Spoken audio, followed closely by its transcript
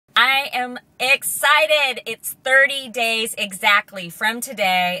I am excited. It's 30 days exactly from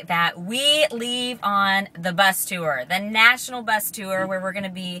today that we leave on the bus tour, the national bus tour, where we're going to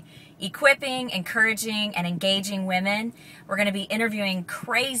be equipping, encouraging, and engaging women. We're going to be interviewing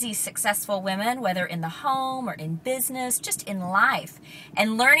crazy successful women, whether in the home or in business, just in life,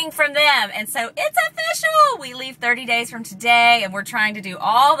 and learning from them. And so it's official. We leave 30 days from today, and we're trying to do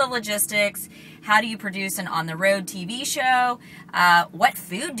all the logistics. How do you produce an on-the-road TV show? What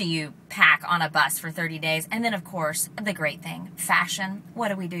food do you pack on a bus for 30 days? And then, of course, the great thing, fashion. What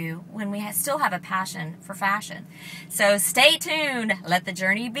do we do when we still have a passion for fashion? So stay tuned. Let the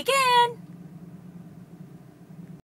journey begin.